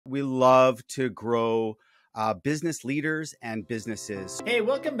we love to grow business leaders and businesses. Hey,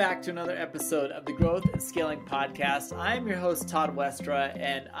 welcome back to another episode of the Growth and Scaling Podcast. I'm your host, Todd Westra,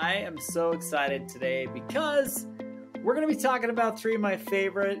 and I am so excited today because we're going to be talking about three of my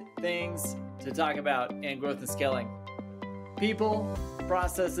favorite things to talk about in growth and scaling: people,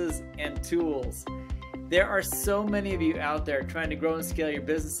 processes, and tools. There are so many of you out there trying to grow and scale your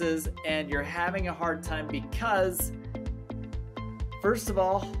businesses, and you're having a hard time because, first of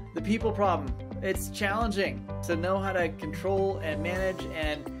all, the people problem. It's challenging to know how to control and manage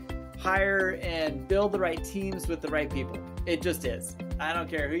and hire and build the right teams with the right people. It just is. I don't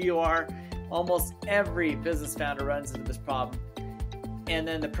care who you are. Almost every business founder runs into this problem. And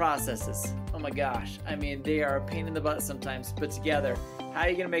then the processes. Oh my gosh. I mean, they are a pain in the butt sometimes to put together. How are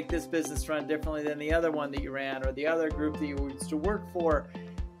you going to make this business run differently than the other one that you ran or the other group that you used to work for?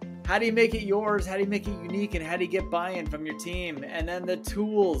 How do you make it yours? How do you make it unique? And how do you get buy-in from your team? And then the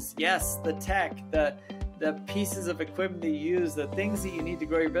tools, yes, the tech, the pieces of equipment that you use, the things that you need to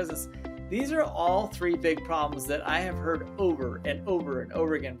grow your business. These are all three big problems that I have heard over and over and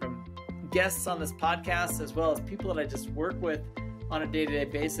over again from guests on this podcast, as well as people that I just work with on a day-to-day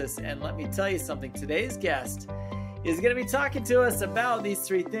basis. And let me tell you something, today's guest is going to be talking to us about these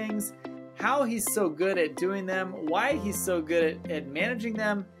three things, how he's so good at doing them, why he's so good at managing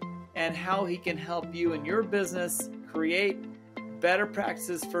them, and how he can help you in your business create better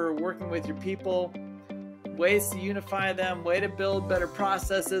practices for working with your people, ways to unify them, way to build better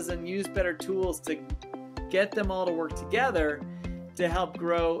processes and use better tools to get them all to work together to help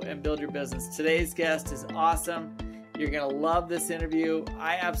grow and build your business. Today's guest is awesome. You're going to love this interview.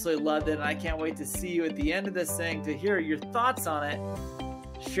 I absolutely loved it, and I can't wait to see you at the end of this thing to hear your thoughts on it.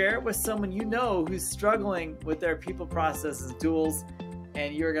 Share it with someone you know who's struggling with their people, processes, tools,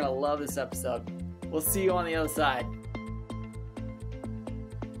 and you're going to love this episode. We'll see you on the other side.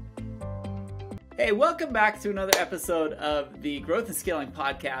 Hey, welcome back to another episode of the Growth and Scaling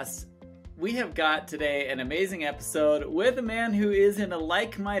Podcast. We have got today an amazing episode with a man who is in a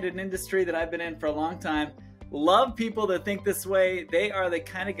like-minded industry that I've been in for a long time. Love people that think this way. They are the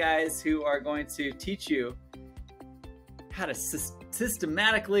kind of guys who are going to teach you how to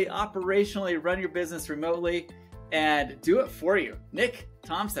systematically, operationally run your business remotely and do it for you. Nick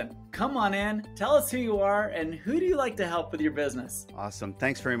Thompson, come on in. Tell us who you are and who do you like to help with your business? Awesome.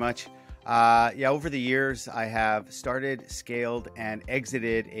 Thanks very much. Over the years, I have started, scaled, and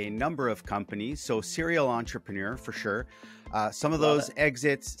exited a number of companies. So serial entrepreneur for sure. Some of those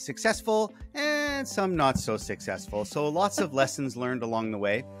exits successful and some not so successful. So lots of lessons learned along the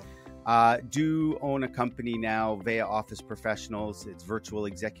way. Do own a company now via Office Professionals. It's virtual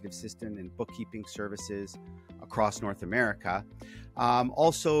executive assistant and bookkeeping services across North America.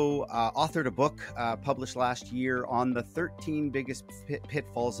 Also authored a book published last year on the 13 biggest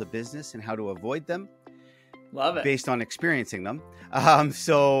pitfalls of business and how to avoid them. Love it. Based on experiencing them. That's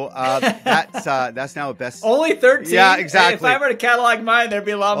now a best. Only 13? Yeah, exactly. Hey, if I were to catalog mine, there'd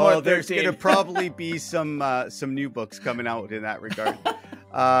be a lot more than 13. There's going to probably be some new books coming out in that regard.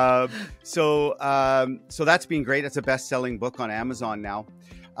 So that's been great. It's a best-selling book on Amazon now.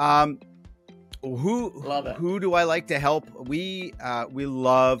 Who do I like to help? We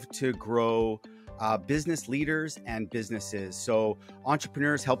love to grow business leaders and businesses. So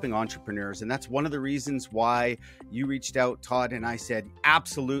entrepreneurs helping entrepreneurs. And that's one of the reasons why you reached out, Todd, and I said,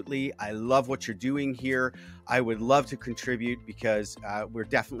 absolutely. I love what you're doing here. I would love to contribute because we're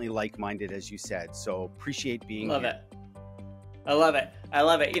definitely like-minded, as you said. So appreciate being here. Love it. I love it. I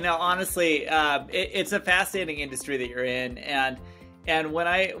love it. You know, honestly, it's a fascinating industry that you're in. And when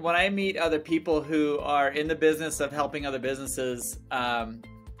I meet other people who are in the business of helping other businesses,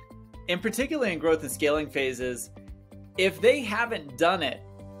 in particular in growth and scaling phases, if they haven't done it,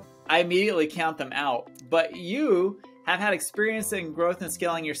 I immediately count them out. But you have had experience in growth and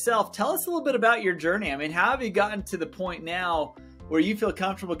scaling yourself. Tell us a little bit about your journey. I mean, how have you gotten to the point now where you feel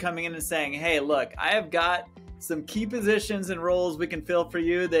comfortable coming in and saying, hey, look, I have got some key positions and roles we can fill for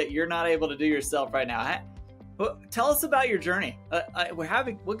you that you're not able to do yourself right now. Tell us about your journey.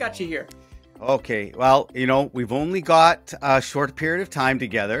 What got you here? Okay. Well, we've only got a short period of time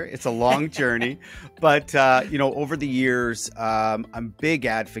together. It's a long journey, but over the years, I'm a big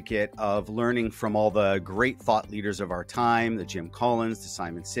advocate of learning from all the great thought leaders of our time, the Jim Collins, the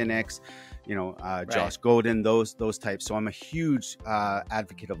Simon Sinek's, Josh Godin, those types. So I'm a huge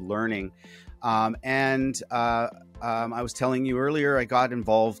advocate of learning. I was telling you earlier, I got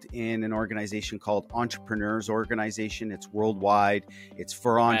involved in an organization called Entrepreneurs Organization. It's worldwide. It's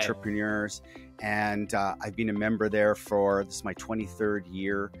for entrepreneurs. and I've been a member there for, this is my 23rd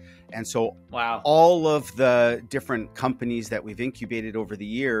year. And so wow, all of the different companies that we've incubated over the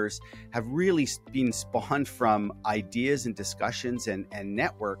years have really been spawned from ideas and discussions and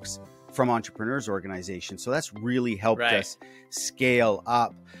networks from entrepreneurs organizations. So that's really helped us scale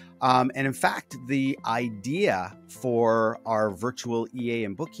up. And in fact, the idea for our virtual EA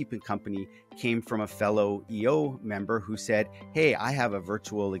and bookkeeping company came from a fellow EO member who said, hey, I have a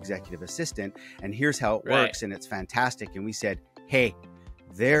virtual executive assistant and here's how it works. And it's fantastic. And we said, hey,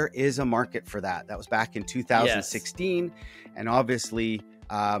 there is a market for that. That was back in 2016. Yes. And obviously,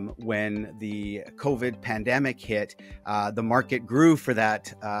 when the COVID pandemic hit, the market grew for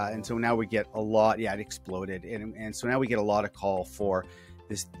that. And so now we get a lot, it exploded. And so now we get a lot of call for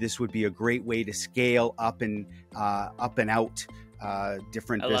this would be a great way to scale up and out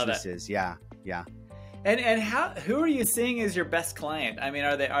different businesses. Yeah. And who are you seeing as your best client? I mean,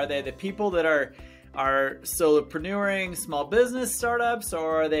 are they the people that are solopreneuring small business startups,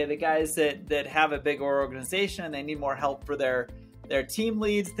 or are they the guys that have a big organization and they need more help for their team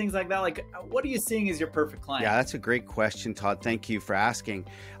leads, things like that? Like, what are you seeing as your perfect client? Yeah, that's a great question, Todd. Thank you for asking.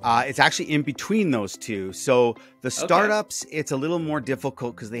 It's actually in between those two. So the startups, it's a little more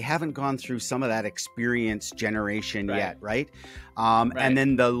difficult because they haven't gone through some of that experience generation yet, right? And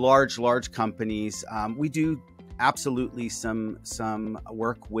then the large companies, we do absolutely some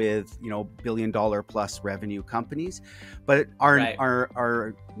work with, $1 billion plus revenue companies, but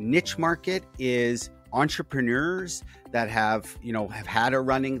our niche market is entrepreneurs that have had a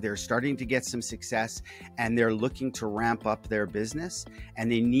running, they're starting to get some success and they're looking to ramp up their business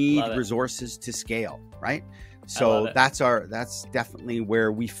and they need resources to scale, right? So that's definitely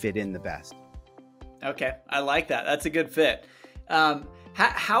where we fit in the best. Okay. I like that. That's a good fit.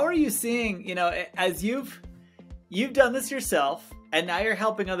 How are you seeing, as you've done this yourself and now you're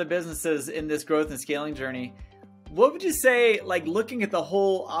helping other businesses in this growth and scaling journey, what would you say, like looking at the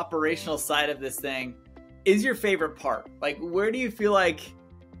whole operational side of this thing, is your favorite part? Like, where do you feel like,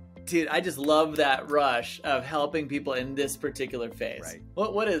 dude, I just love that rush of helping people in this particular phase? Right.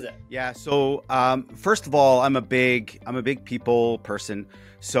 What is it? Yeah. So first of all, I'm a big people person.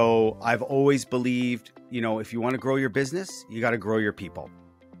 So I've always believed, if you want to grow your business, you got to grow your people.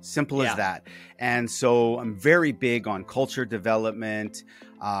 Simple as that. And so I'm very big on culture development,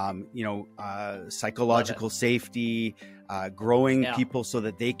 psychological safety, growing people so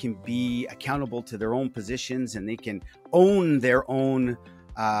that they can be accountable to their own positions and they can own their own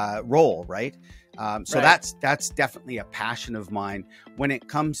role, right? So that's definitely a passion of mine. When it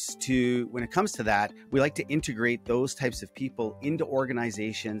comes to that, we like to integrate those types of people into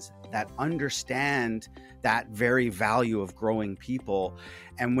organizations that understand that very value of growing people.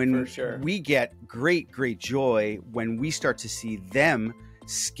 And when we get great joy when we start to see them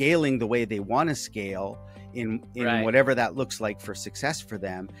scaling the way they want to scale in whatever that looks like for success for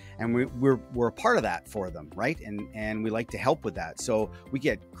them, and we're a part of that for them, right? And we like to help with that. So we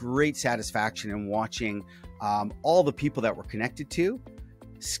get great satisfaction in watching all the people that we're connected to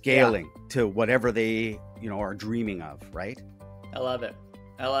scaling to whatever they are dreaming of, right? I love it.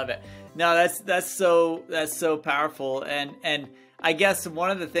 No, that's so powerful. And I guess one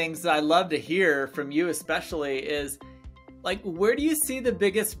of the things that I love to hear from you especially is, like, where do you see the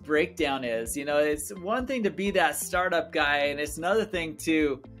biggest breakdown is? It's one thing to be that startup guy, and it's another thing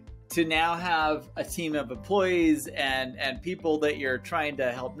to now have a team of employees and people that you're trying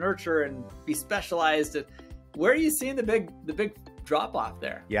to help nurture and be specialized. Where are you seeing the big drop off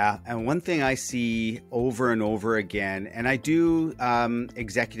there? Yeah. And one thing I see over and over again, and I do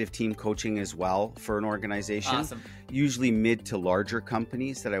executive team coaching as well for an organization, usually mid to larger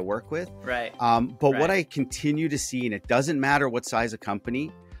companies that I work with. But what I continue to see, and it doesn't matter what size of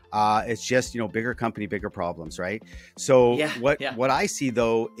company, it's just, bigger company, bigger problems, right? So what I see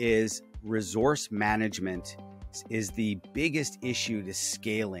though is resource management is the biggest issue to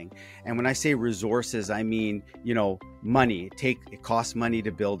scaling. And when I say resources, I mean, money. It costs money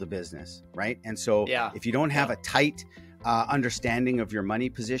to build a business, right? And so if you don't have a tight understanding of your money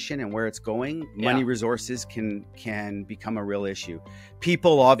position and where it's going, money resources can become a real issue.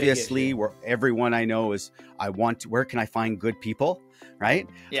 People, obviously, where everyone I know is, where can I find good people, right?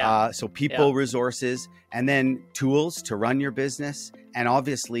 So people, resources, and then tools to run your business, and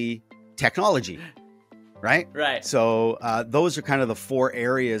obviously technology. Right. So those are kind of the 4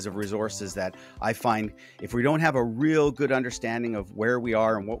 areas of resources that I find if we don't have a real good understanding of where we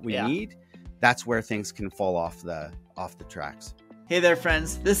are and what we need, that's where things can fall off the tracks. Hey there,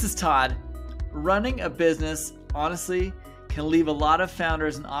 friends. This is Todd. Running a business, honestly, can leave a lot of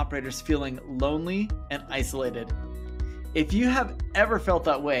founders and operators feeling lonely and isolated. If you have ever felt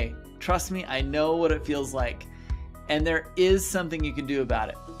that way, Trust me, I know what it feels like. And there is something you can do about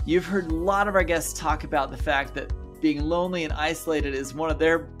it. You've heard a lot of our guests talk about the fact that being lonely and isolated is one of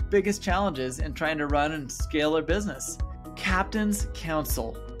their biggest challenges in trying to run and scale their business.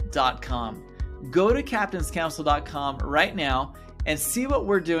 captainscouncil.com. Go to captainscouncil.com right now and see what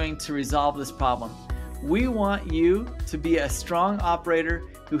we're doing to resolve this problem. We want you to be a strong operator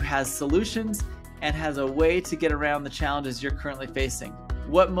who has solutions and has a way to get around the challenges you're currently facing.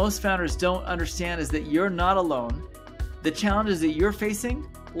 What most founders don't understand is that you're not alone. The challenges that you're facing,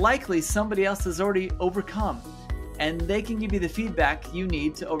 likely somebody else has already overcome, and they can give you the feedback you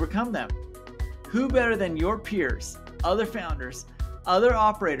need to overcome them. Who better than your peers, other founders, other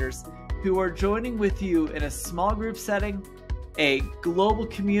operators who are joining with you in a small group setting, a global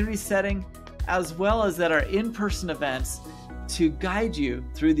community setting, as well as at our in-person events to guide you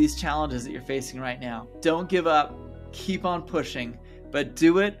through these challenges that you're facing right now. Don't give up, keep on pushing, but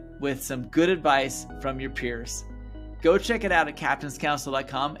do it with some good advice from your peers. Go check it out at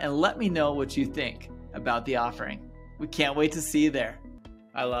captainscouncil.com and let me know what you think about the offering. We can't wait to see you there.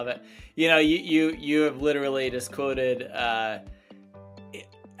 I love it. You know, you have literally just quoted,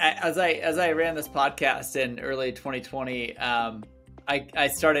 as I ran this podcast in early 2020, I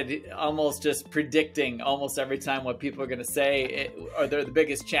started almost just predicting almost every time what people are going to say are the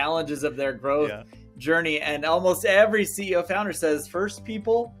biggest challenges of their growth journey. And almost every CEO founder says first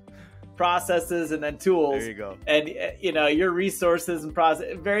people, processes, and then tools. There you go. And you know, your resources and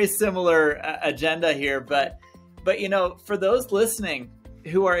process, very similar agenda here. But you know, for those listening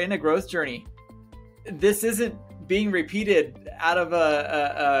who are in a growth journey, this isn't being repeated out of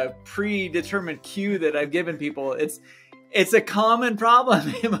a predetermined cue that I've given people. It's a common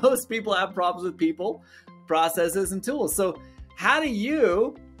problem. Most people have problems with people, processes, and tools. So how do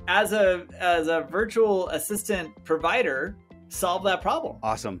you, as a virtual assistant provider, solve that problem?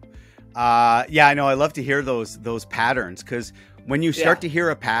 Awesome. Yeah, I know. I love to hear those patterns, because when you start to hear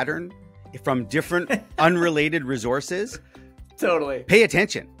a pattern from different unrelated resources, totally pay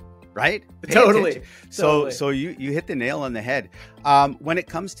attention, right? Pay attention. So you hit the nail on the head. When it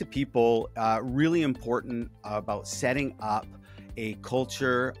comes to people, really important about setting up a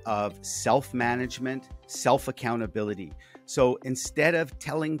culture of self-management, self-accountability. So instead of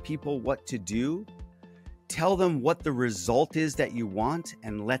telling people what to do, tell them what the result is that you want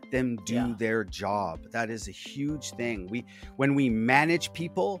and let them do their job. That is a huge thing. When we manage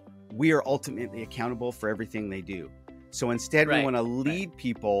people, we are ultimately accountable for everything they do. So instead, we want to lead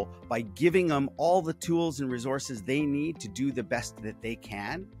people by giving them all the tools and resources they need to do the best that they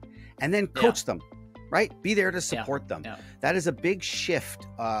can, and then coach them, right? Be there to support them. Yeah. That is a big shift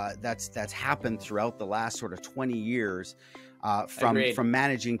that's happened throughout the last sort of 20 years, from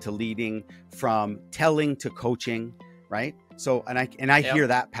managing to leading, from telling to coaching, right? So, and I hear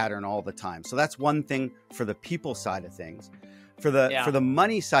that pattern all the time. So that's one thing for the people side of things. For the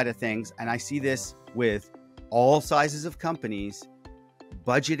money side of things, and I see this with all sizes of companies,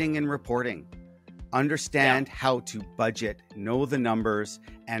 budgeting and reporting. Understand how to budget, know the numbers,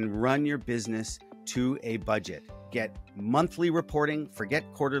 and run your business to a budget. Get monthly reporting, forget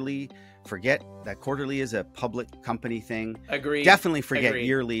quarterly, forget that quarterly is a public company thing. Agreed. Definitely forget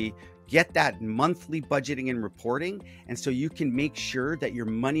yearly. Get that monthly budgeting and reporting, and so you can make sure that your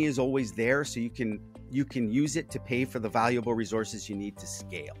money is always there, so you can use it to pay for the valuable resources you need to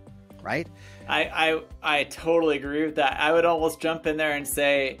scale. Right? I totally agree with that. I would almost jump in there and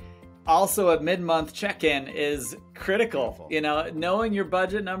say also a mid-month check-in is critical. Wonderful. You know, knowing your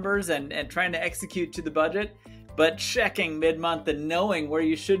budget numbers and trying to execute to the budget, but checking mid-month and knowing where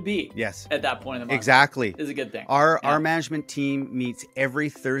you should be at that point in the month. Exactly. Is a good thing. Our management team meets every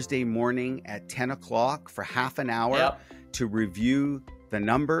Thursday morning at 10 o'clock for half an hour to review the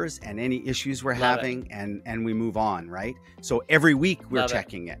numbers and any issues we're having, and we move on, right? So every week we're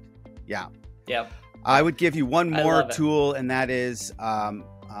checking it. Yeah. Yep. I would give you one more tool, and that is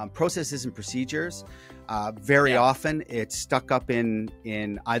processes and procedures. Very often it's stuck up in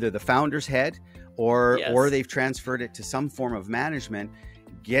either the founder's head or they've transferred it to some form of management.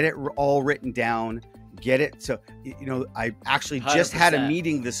 Get it all written down. Get it. So, you know, I actually just 100%. Had a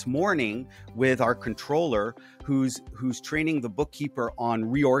meeting this morning with our controller who's training the bookkeeper on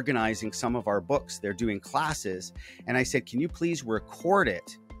reorganizing some of our books. They're doing classes. And I said, can you please record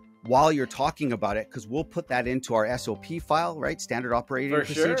it while you're talking about it? Because we'll put that into our SOP file, right? Standard operating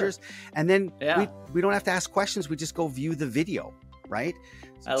procedures. And then we don't have to ask questions. We just go view the video, right?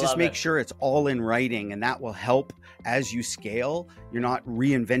 So just make sure it's all in writing, and that will help as you scale. You're not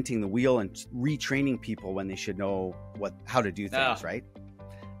reinventing the wheel and retraining people when they should know how to do things, right?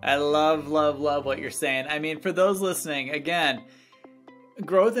 I love what you're saying. I mean, for those listening, again,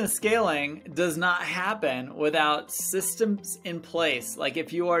 growth and scaling does not happen without systems in place. Like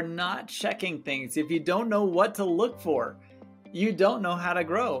if you are not checking things, if you don't know what to look for, you don't know how to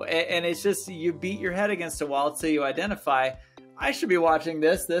grow. And it's just, you beat your head against a wall until you identify, I should be watching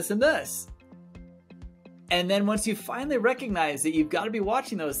this, this, and this. And then once you finally recognize that you've got to be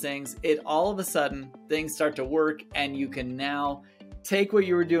watching those things, it all of a sudden, things start to work, and you can now take what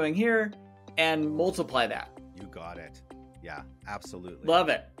you were doing here and multiply that. You got it. Yeah, absolutely. Love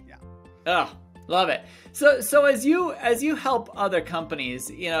it. Yeah. Oh, love it. So as you help other companies,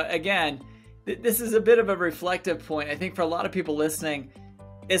 again, this is a bit of a reflective point. I think for a lot of people listening,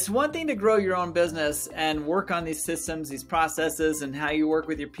 it's one thing to grow your own business and work on these systems, these processes, and how you work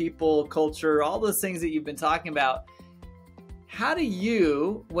with your people, culture, all those things that you've been talking about. How do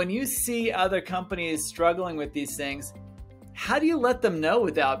you, when you see other companies struggling with these things, how do you let them know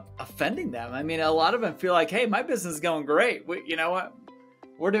without offending them? I mean, a lot of them feel like, hey, my business is going great. You know what?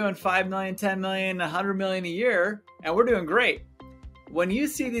 We're doing 5 million, 10 million, 100 million a year, and we're doing great. When you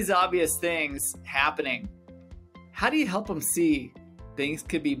see these obvious things happening, how do you help them see things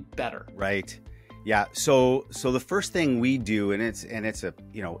could be better? Right. Yeah. So the first thing we do, and it's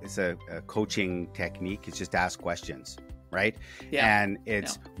a coaching technique, is just ask questions, right? Yeah. And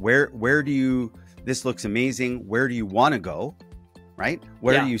it's where do you, this looks amazing. Where do you want to go? Right?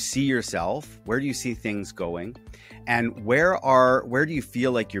 Where do you see yourself? Where do you see things going? And where do you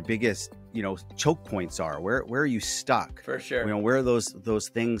feel like your biggest, choke points are? Where are you stuck? For sure. Where are those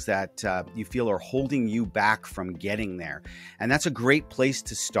things that you feel are holding you back from getting there? And that's a great place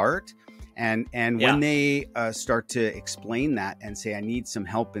to start. And when they start to explain that and say, I need some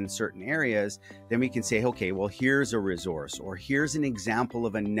help in certain areas, then we can say, okay, well, here's a resource, or here's an example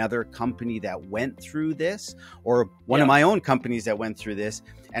of another company that went through this, or one of my own companies that went through this.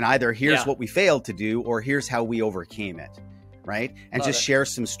 And either here's what we failed to do, or here's how we overcame it. Right. And just share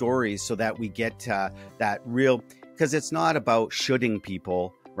some stories so that we get that real, because it's not about shoulding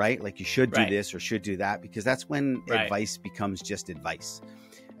people, right? Like you should do this or should do that, because that's when advice becomes just advice.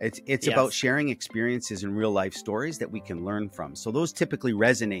 It's about sharing experiences and real life stories that we can learn from. So those typically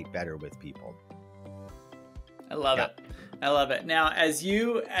resonate better with people. I love it. I love it. Now, as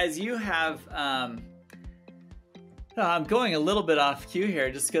you have, I'm going a little bit off cue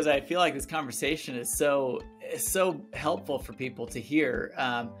here, just because I feel like this conversation is so helpful for people to hear.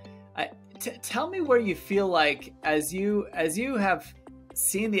 Tell me where you feel like, as you have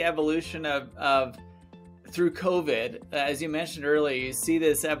seen the evolution of through COVID, as you mentioned earlier, you see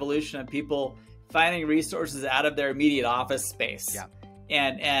this evolution of people finding resources out of their immediate office space,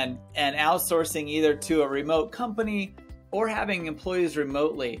 and outsourcing either to a remote company or having employees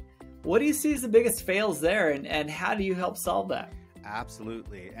remotely. What do you see as the biggest fails there, and how do you help solve that?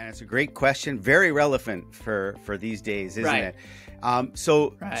 Absolutely. And it's a great question. Very relevant for these days, isn't it?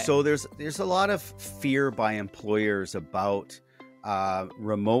 So there's a lot of fear by employers about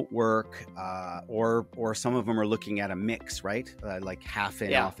remote work, or some of them are looking at a mix, right? Like half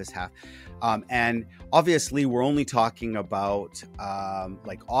in office, half. And obviously we're only talking about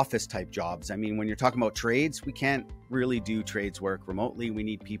like office type jobs. I mean, when you're talking about trades, we can't really do trades work remotely. We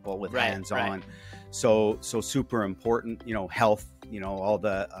need people with hands-on. So super important, health, all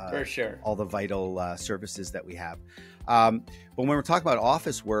the for sure, all the vital services that we have. But when we're talking about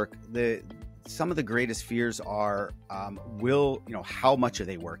office work, some of the greatest fears are, how much are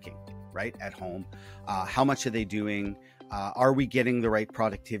they working, right, at home? How much are they doing? Are we getting the right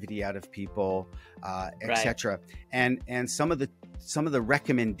productivity out of people, etc.? And some of the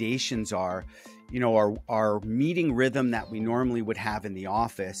recommendations are, our meeting rhythm that we normally would have in the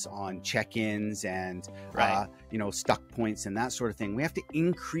office on check-ins and, stuck points and that sort of thing. We have to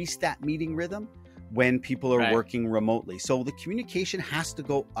increase that meeting rhythm when people are working remotely. So the communication has to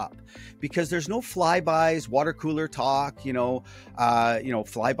go up, because there's no flybys, water cooler talk,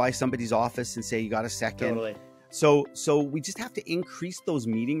 fly by somebody's office and say, you got a second. Totally. So we just have to increase those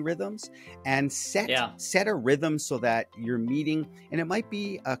meeting rhythms and set a rhythm so that you're meeting, and it might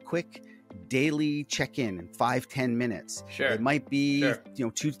be a quick daily check-in in 5-10 minutes. Sure. It might be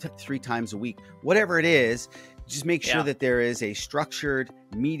 2 to 3 times a week, whatever it is. Just make sure that there is a structured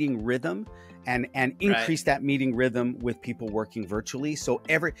meeting rhythm, and increase that meeting rhythm with people working virtually. So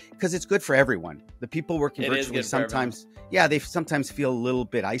because it's good for everyone. The people working virtually sometimes, they sometimes feel a little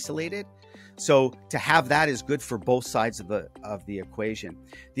bit isolated. So to have that is good for both sides of the equation.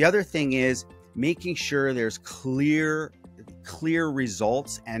 The other thing is making sure there's clear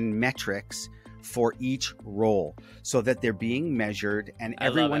results and metrics for each role, so that they're being measured and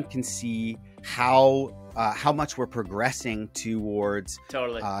everyone can see how much we're progressing towards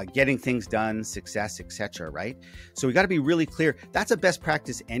Totally. getting things done, success, etc. Right? So we got to be really clear. That's a best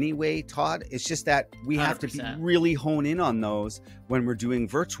practice anyway, Todd. It's just that we have to be 100%. really hone in on those when we're doing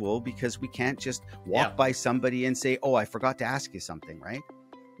virtual, because we can't just walk by somebody and say, "Oh, I forgot to ask you something," right?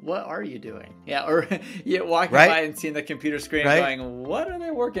 What are you doing? Yeah, or you walking Right? by and seeing the computer screen, Right? going, "What are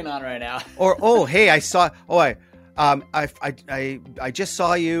they working on right now?" Or, "Oh, hey, I saw. Oh, I just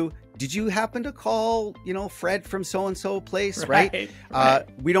saw you. Did you happen to call, Fred from so-and-so place?" Right?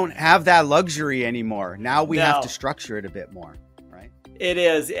 We don't have that luxury anymore. Now we have to structure it a bit more, right? It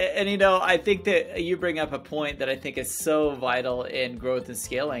is. And, I think that you bring up a point that I think is so vital in growth and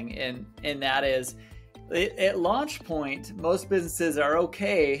scaling. And that is, at launch point, most businesses are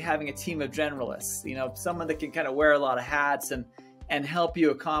okay having a team of generalists, someone that can kind of wear a lot of hats and help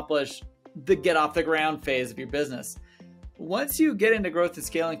you accomplish the get off the ground phase of your business. Once you get into growth and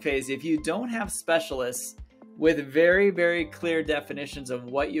scaling phase, if you don't have specialists with very, very clear definitions of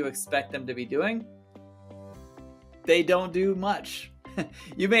what you expect them to be doing, they don't do much.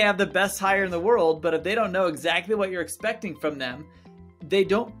 You may have the best hire in the world, but if they don't know exactly what you're expecting from them, they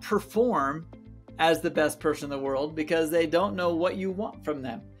don't perform as the best person in the world because they don't know what you want from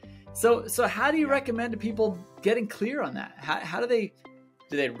them. So how do you recommend to people getting clear on that? How do they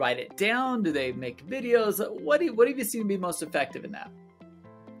write it down? Do they make videos? What have you seen to be most effective in that?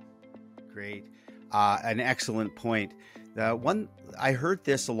 Great. An excellent point. I heard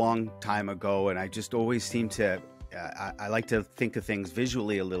this a long time ago, and I just always seem to, I like to think of things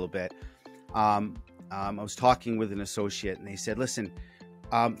visually a little bit. I was talking with an associate, and they said, listen,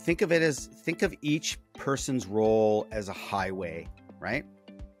 think of each person's role as a highway, right?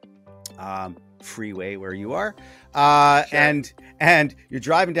 Freeway where you are, sure. and you're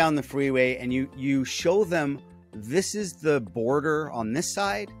driving down the freeway, and you show them, this is the border on this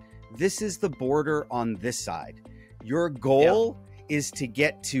side, this is the border on this side. Your goal is to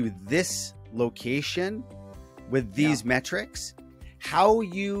get to this location with these metrics. How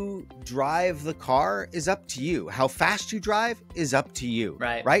you drive the car is up to you. How fast you drive is up to you.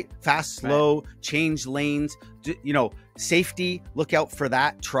 Right? Fast, slow, change lanes, safety, look out for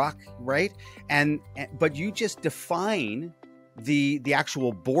that truck, right? But you just define the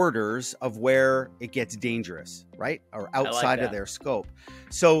actual borders of where it gets dangerous, right? Or outside of their scope.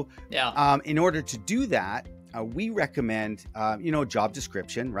 So in order to do that, we recommend, job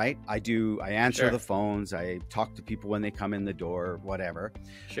description, right? I answer the phones. I talk to people when they come in the door, whatever.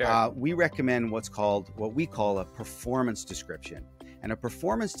 Sure. We recommend what we call a performance description. And a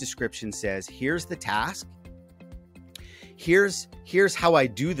performance description says, here's the task. Here's how I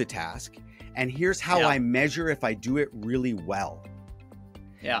do the task. And here's how I measure if I do it really well.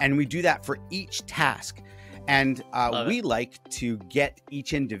 Yeah. And we do that for each task. And we like to get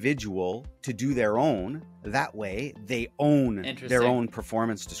each individual to do their own. That way they own their own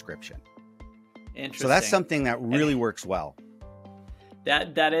performance description. So that's something that really works well.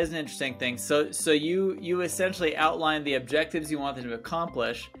 That is an interesting thing. So you essentially outline the objectives you want them to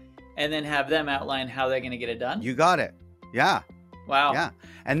accomplish, and then have them outline how they're going to get it done. You got it. Yeah. Wow. Yeah.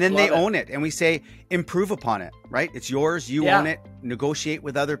 And then they own it, and we say, improve upon it, right? It's yours. You own it. Negotiate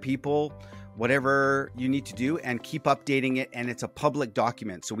with other people, whatever you need to do, and keep updating it. And it's a public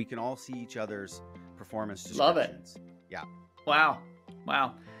document, so we can all see each other's performance descriptions. Love it. Yeah. Wow.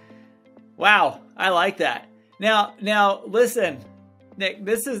 I like that. Now listen, Nick,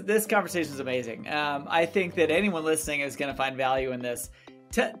 this conversation is amazing. I think that anyone listening is going to find value in this.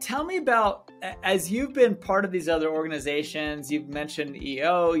 Tell me about, as you've been part of these other organizations, you've mentioned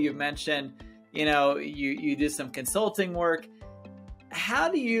EO, you've mentioned, you do some consulting work.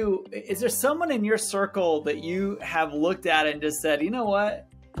 Is there someone in your circle that you have looked at and just said, you know what,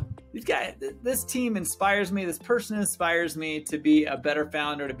 this team inspires me, this person inspires me to be a better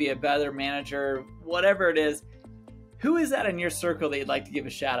founder, to be a better manager, whatever it is? Who is that in your circle that you'd like to give a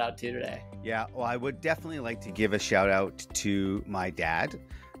shout out to today? Yeah, well, I would definitely like to give a shout out to my dad.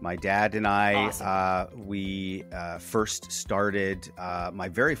 My dad and I, awesome. We first started my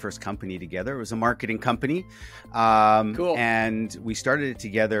very first company together. It was a marketing company. Cool. And we started it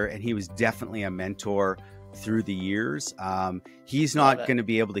together, and he was definitely a mentor through the years. He's not going to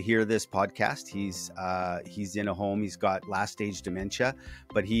be able to hear this podcast. He's in a home. He's got last stage dementia,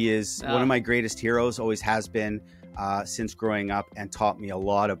 but he is one of my greatest heroes, always has been. Since growing up, and taught me a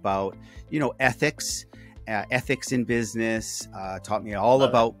lot about, ethics in business, taught me all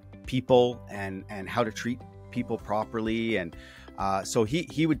about people and how to treat people properly. And so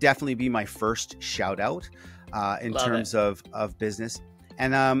he would definitely be my first shout out in terms of business.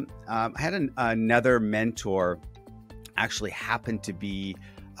 And I had another mentor, actually happened to be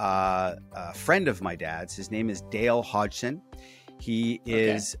a friend of my dad's. His name is Dale Hodgson. He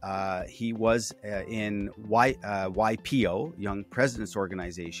is he was in YPO, Young Presidents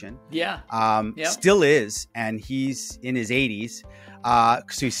Organization. Still is, and he's in his 80s.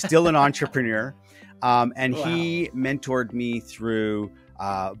 So he's still an entrepreneur. And he mentored me through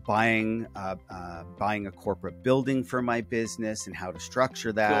buying a corporate building for my business and how to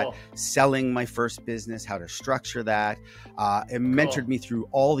structure that, selling my first business, how to structure that. It mentored me through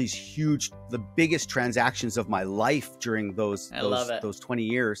all these the biggest transactions of my life during those 20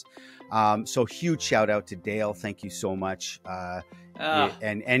 years. So huge shout out to Dale. Thank you so much.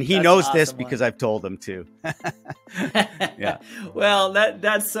 And he knows awesome this because I've told him to. Yeah. Well,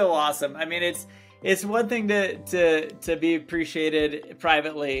 that's so awesome. I mean, it's one thing to be appreciated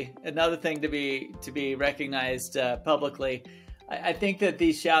privately, another thing to be recognized publicly. I think that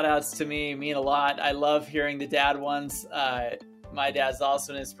these shout outs to me mean a lot. I love hearing the dad ones. My dad's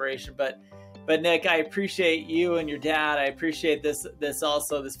also an inspiration, but Nick, I appreciate you and your dad. I appreciate this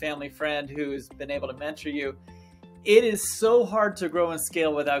family friend who's been able to mentor you. It is so hard to grow and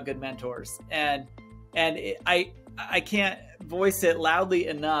scale without good mentors. And I can't voice it loudly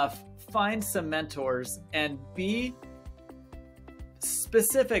enough. Find some mentors and be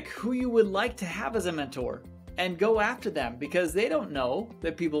specific who you would like to have as a mentor and go after them, because they don't know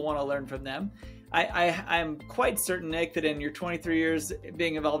that people want to learn from them. I'm quite certain, Nick, that in your 23 years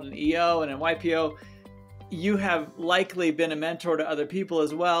being involved in EO and in YPO, you have likely been a mentor to other people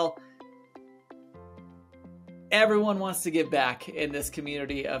as well. Everyone wants to give back in this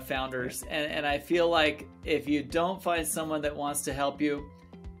community of founders. And I feel like if you don't find someone that wants to help you,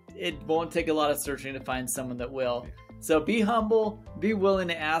 it won't take a lot of searching to find someone that will. So be humble, be willing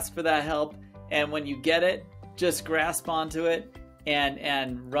to ask for that help. And when you get it, just grasp onto it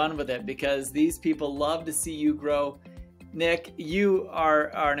and run with it, because these people love to see you grow. Nick, you are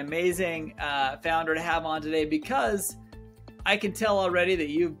an amazing founder to have on today, because I can tell already that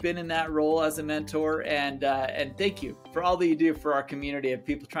you've been in that role as a mentor, and thank you for all that you do for our community of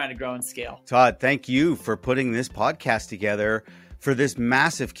people trying to grow and scale. Todd, thank you for putting this podcast together for this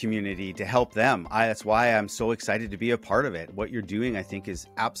massive community to help them. That's why I'm so excited to be a part of it. What you're doing, I think, is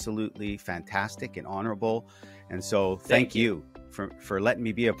absolutely fantastic and honorable. And so thank you for letting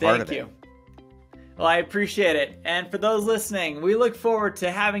me be a part of it. Thank you. Well, I appreciate it. And for those listening, we look forward to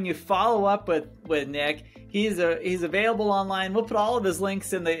having you follow up with Nick. He's available online. We'll put all of his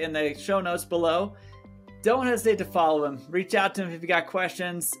links in the show notes below. Don't hesitate to follow him. Reach out to him if you got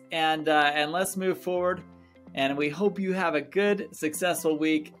questions, and let's move forward. And we hope you have a good, successful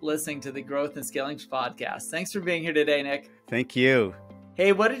week listening to the Growth and Scaling Podcast. Thanks for being here today, Nick. Thank you.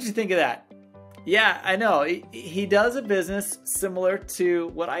 Hey, what did you think of that? Yeah, I know. He does a business similar to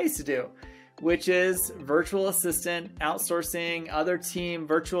what I used to do, which is virtual assistant, outsourcing,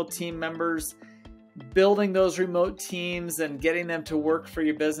 virtual team members, building those remote teams and getting them to work for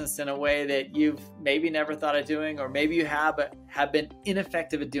your business in a way that you've maybe never thought of doing, or maybe you have, but have been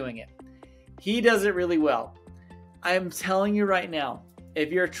ineffective at doing it. He does it really well. I am telling you right now,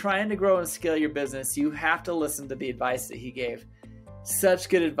 if you're trying to grow and scale your business, you have to listen to the advice that he gave. Such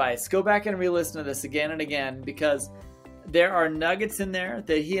good advice. Go back and re-listen to this again and again, because there are nuggets in there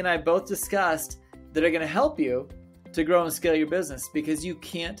that he and I both discussed that are going to help you to grow and scale your business, because you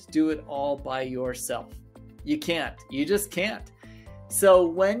can't do it all by yourself. You can't. You just can't. So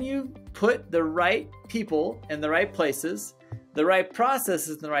when you put the right people in the right places, the right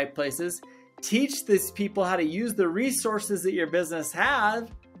processes in the right places, teach these people how to use the resources that your business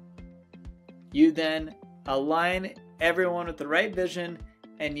have, you then align everyone with the right vision,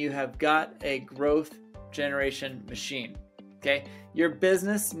 and you have got a growth generation machine. Okay? Your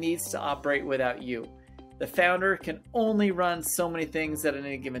business needs to operate without you. The founder can only run so many things at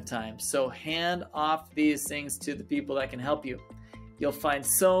any given time. So hand off these things to the people that can help you. You'll find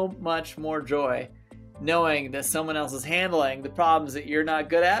so much more joy knowing that someone else is handling the problems that you're not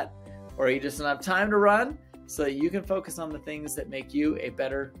good at, or you just don't have time to run, so that you can focus on the things that make you a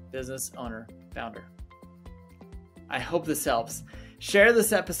better business owner, founder. I hope this helps. Share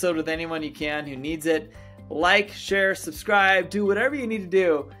this episode with anyone you can who needs it. Like, share, subscribe, do whatever you need to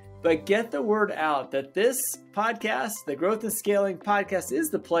do, but get the word out that this podcast, the Growth and Scaling Podcast, is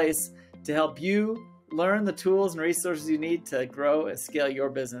the place to help you learn the tools and resources you need to grow and scale your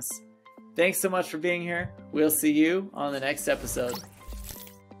business. Thanks so much for being here. We'll see you on the next episode.